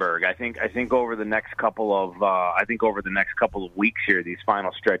Wenberg. I think over the next couple of weeks here, these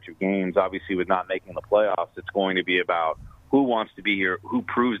final stretch of games, obviously with not making the playoffs, it's going to be about who wants to be here, who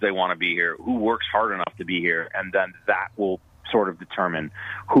proves they want to be here, who works hard enough to be here, and then that will sort of determine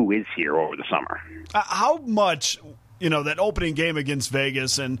who is here over the summer. How much, that opening game against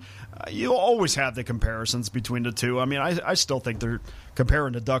Vegas, and you'll always have the comparisons between the two. I mean, I still think they're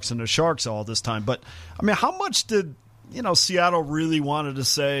comparing the Ducks and the Sharks all this time, but I mean, how much did Seattle really wanted to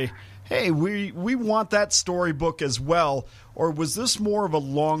say, hey, we want that storybook as well, or was this more of a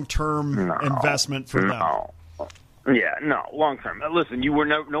long-term investment for them? Yeah, no, long-term. Listen,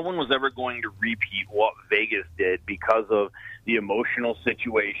 no one was ever going to repeat what Vegas did because of the emotional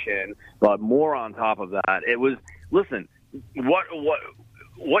situation, but more on top of that, it was, listen, what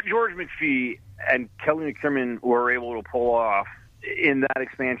George McPhee and Kelly McCrimmon were able to pull off in that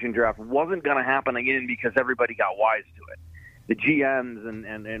expansion draft wasn't going to happen again because everybody got wise to it. The GMs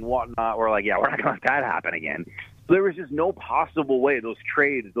and whatnot were like, yeah, we're not going to let that happen again. So there was just no possible way. Those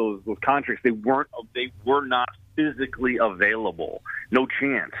trades, those contracts, they were not physically available. No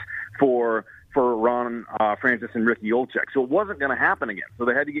chance for Ron Francis and Ricky Olczyk. So it wasn't going to happen again. So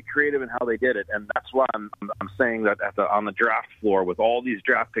they had to get creative in how they did it, and that's why I'm saying that on the draft floor with all these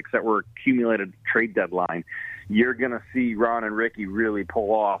draft picks that were accumulated at the trade deadline, you're going to see Ron and Ricky really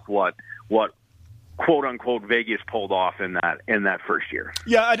pull off what quote unquote Vegas pulled off in that first year.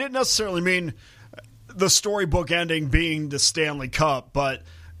 Yeah, I didn't necessarily mean the storybook ending being the Stanley Cup, but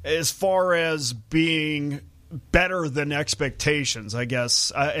as far as being better than expectations, I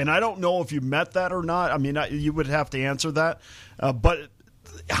guess. And I don't know if you met that or not. I mean, you would have to answer that. But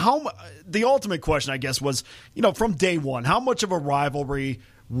the ultimate question, I guess, was, from day one, how much of a rivalry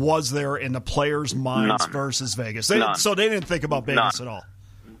was there in the players' minds versus Vegas? So they didn't think about Vegas at all?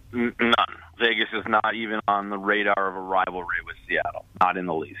 None. Vegas is not even on the radar of a rivalry with Seattle. Not in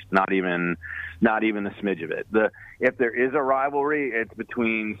the least. Not even a smidge of it. If there is a rivalry, it's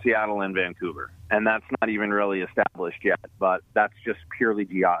between Seattle and Vancouver. And that's not even really established yet, but that's just purely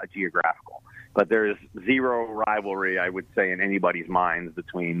geographical. But there's zero rivalry, I would say, in anybody's minds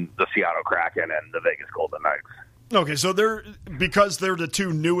between the Seattle Kraken and the Vegas Golden Knights. Okay, so because they're the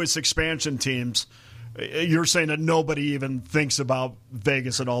two newest expansion teams, you're saying that nobody even thinks about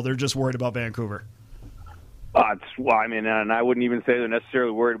Vegas at all. They're just worried about Vancouver. And I wouldn't even say they're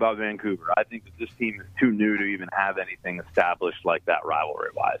necessarily worried about Vancouver. I think that this team is too new to even have anything established like that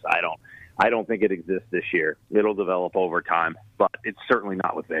rivalry-wise. I don't think it exists this year. It'll develop over time, but it's certainly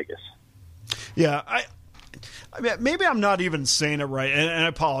not with Vegas. Yeah, I mean, maybe I'm not even saying it right, and I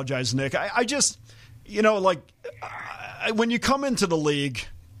apologize, Nick. I just, when you come into the league,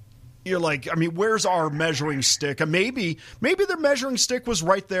 you're like, I mean, where's our measuring stick? And maybe their measuring stick was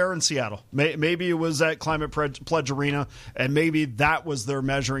right there in Seattle. Maybe it was at Climate Pledge Arena, and maybe that was their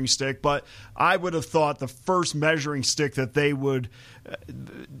measuring stick. But I would have thought the first measuring stick that they would,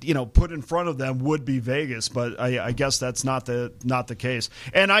 put in front of them would be Vegas. But I guess that's not the case.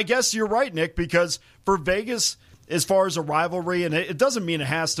 And I guess you're right, Nick, because for Vegas, as far as a rivalry, and it doesn't mean it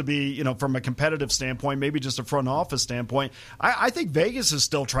has to be, from a competitive standpoint, maybe just a front office standpoint. I think Vegas is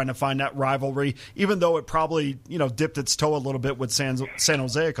still trying to find that rivalry, even though it probably, dipped its toe a little bit with San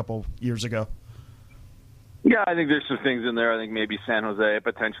Jose a couple years ago. Yeah, I think there's some things in there. I think maybe San Jose,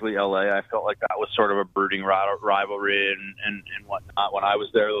 potentially LA. I felt like that was sort of a brooding rivalry and whatnot when I was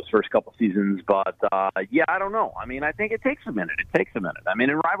there those first couple seasons. But, yeah, I don't know. I mean, I think it takes a minute. I mean,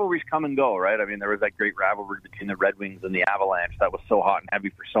 and rivalries come and go, right? I mean, there was that great rivalry between the Red Wings and the Avalanche that was so hot and heavy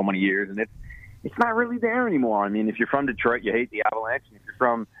for so many years, and it's not really there anymore. I mean, if you're from Detroit, you hate the Avalanche, and if you're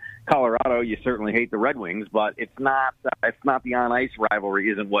from Colorado, you certainly hate the Red Wings. But it's not the on ice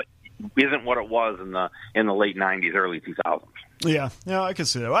rivalry isn't what it was in the late 90s, early 2000s. Yeah, I can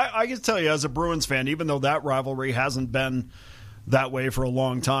see that. I can tell you, as a Bruins fan, even though that rivalry hasn't been that way for a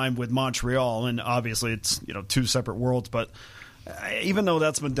long time with Montreal, and obviously it's two separate worlds, but even though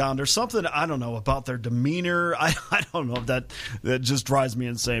that's been down, there's something, I don't know, about their demeanor. I don't know, that just drives me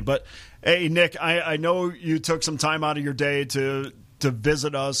insane. But hey, Nick, I know you took some time out of your day to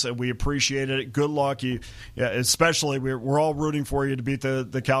visit us, and we appreciate it. Good luck. Especially we're all rooting for you to beat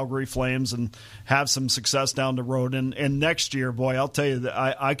the Calgary Flames and have some success down the road. And next year, boy, I'll tell you that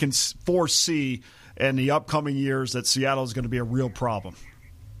I can foresee in the upcoming years that Seattle is going to be a real problem.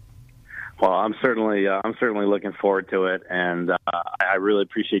 Well, I'm certainly looking forward to it, and I really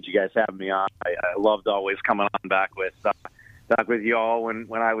appreciate you guys having me on. I loved always coming on back with you all when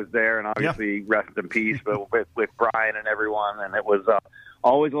I was there, and obviously rest in peace, but with Brian and everyone, and it was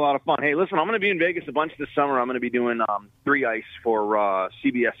always a lot of fun. Hey, listen, I'm going to be in Vegas a bunch this summer. I'm going to be doing 3 ice for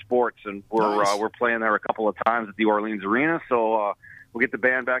CBS Sports, and we're playing there a couple of times at the Orleans Arena, so we'll get the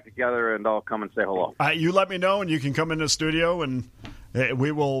band back together, and I'll come and say hello. You let me know, and you can come in the studio, and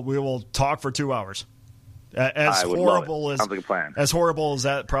we will talk for 2 hours. As horrible sounds like a plan. As horrible as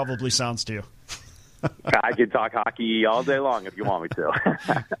that probably sounds to you. I can talk hockey all day long if you want me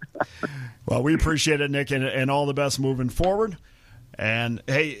to. Well, we appreciate it, Nick, and all the best moving forward. And,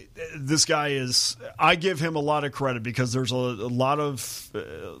 hey, this guy I give him a lot of credit because there's a lot of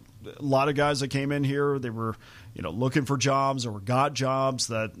guys that came in here. They were, looking for jobs or got jobs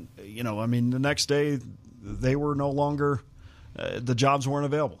that, the next day they were no longer the jobs weren't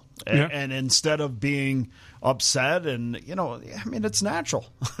available. And instead of being upset, and, it's natural.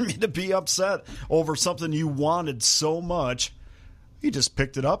 To be upset over something you wanted so much, he just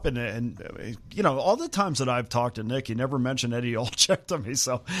picked it up. And all the times that I've talked to Nick, he never mentioned Eddie Olczyk to me.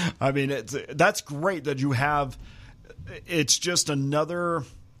 So, that's great that you have. It's just another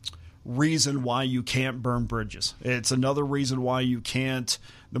reason why you can't burn bridges. It's another reason why you can't,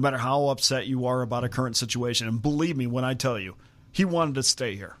 no matter how upset you are about a current situation. And believe me when I tell you, he wanted to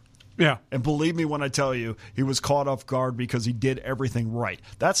stay here. Yeah. And believe me when I tell you, he was caught off guard because he did everything right.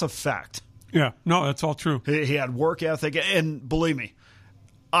 That's a fact. Yeah. No, that's all true. He had work ethic. And believe me,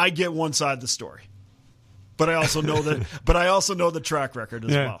 I get one side of the story. But I also know the track record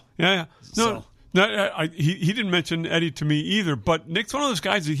as well. Yeah. No, he didn't mention Eddie to me either. But Nick's one of those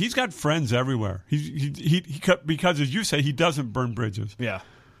guys. He's got friends everywhere. He because, as you say, he doesn't burn bridges. Yeah.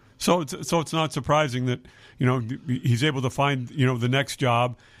 So it's not surprising that he's able to find the next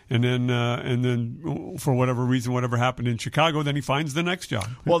job, and then for whatever reason, whatever happened in Chicago, then he finds the next job.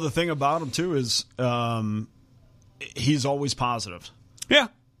 Well, the thing about him too is he's always positive. Yeah.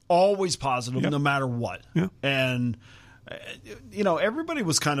 Always positive, no matter what. Yeah. And, everybody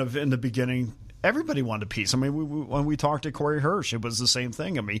was kind of in the beginning, everybody wanted peace. I mean, when we talked to Corey Hirsch, it was the same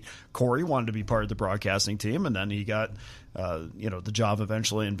thing. I mean, Corey wanted to be part of the broadcasting team, and then he got, the job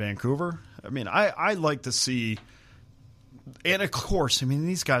eventually in Vancouver. I mean, I like to see, and of course,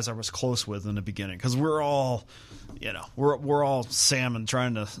 these guys I was close with in the beginning because we're all, we're all salmon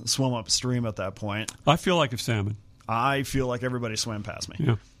trying to swim upstream at that point. I feel like a salmon. I feel like everybody swam past me.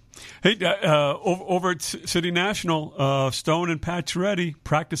 Yeah. Hey, over at City National, Stone and Pacioretty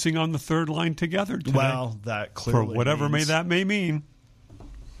practicing on the third line together today. Well, that clearly for whatever that may mean.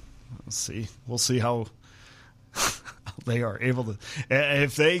 We'll see how they are able to.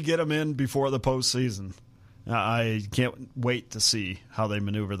 If they get them in before the postseason, I can't wait to see how they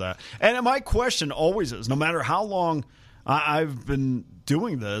maneuver that. And my question always is, no matter how long I've been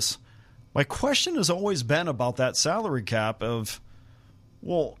doing this, my question has always been about that salary cap of,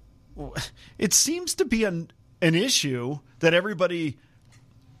 well, it seems to be an issue that everybody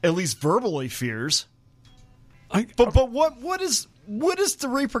at least verbally fears. But what is the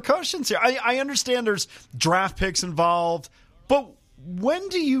repercussions here? I understand there's draft picks involved, but when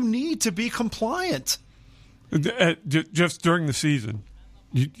do you need to be compliant? Just during the season.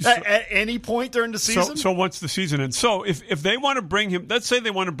 At any point during the season? So once the season ends. So if they want to bring him, let's say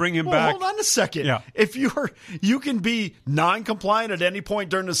they want to bring him back. Hold on a second. Yeah. If you can be non-compliant at any point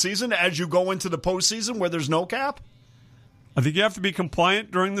during the season as you go into the postseason where there's no cap? I think you have to be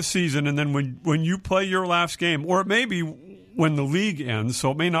compliant during the season, and then when you play your last game, or it may be when the league ends,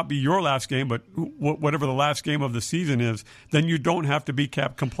 so it may not be your last game, but whatever the last game of the season is, then you don't have to be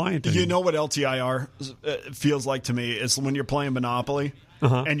cap compliant anymore. You know what LTIR feels like to me? It's when you're playing Monopoly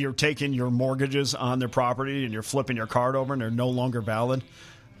and you're taking your mortgages on their property and you're flipping your card over and they're no longer valid.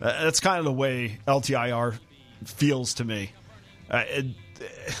 That's kind of the way LTIR feels to me.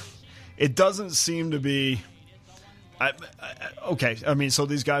 It doesn't seem to be... okay, I mean, so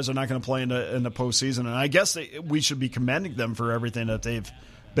these guys are not going to play in the postseason, and I guess we should be commending them for everything that they've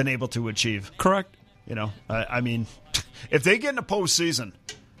been able to achieve. Correct. You know, I mean, if they get in the postseason,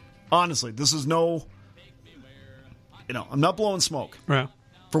 honestly, this is no, I'm not blowing smoke. Yeah.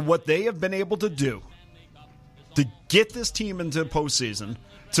 For what they have been able to do to get this team into the postseason,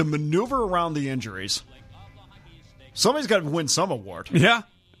 to maneuver around the injuries, somebody's got to win some award. Yeah.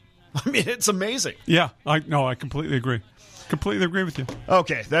 I mean, it's amazing. Yeah, I completely agree. Completely agree with you.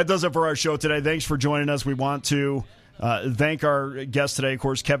 Okay, that does it for our show today. Thanks for joining us. We want to thank our guest today, of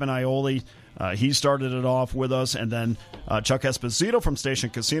course, Kevin Iole. He started it off with us, and then Chuck Esposito from Station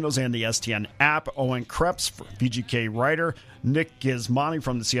Casinos and the STN app, Owen Krebs, VGK writer, Nick Gizmani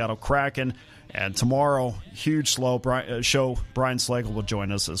from the Seattle Kraken, and tomorrow, huge show, Brian Slagle will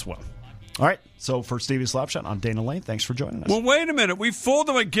join us as well. All right, so for Stevie Slapshot, I'm Dana Lane. Thanks for joining us. Well, wait a minute. We fooled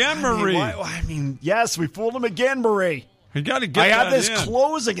them again, Marie. Yes, we fooled them again, Marie. You got to get I that have this in.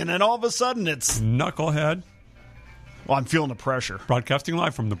 closing, and then all of a sudden it's... Knucklehead. Well, I'm feeling the pressure. Broadcasting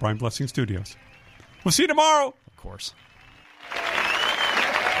live from the Brian Blessing Studios. We'll see you tomorrow. Of course.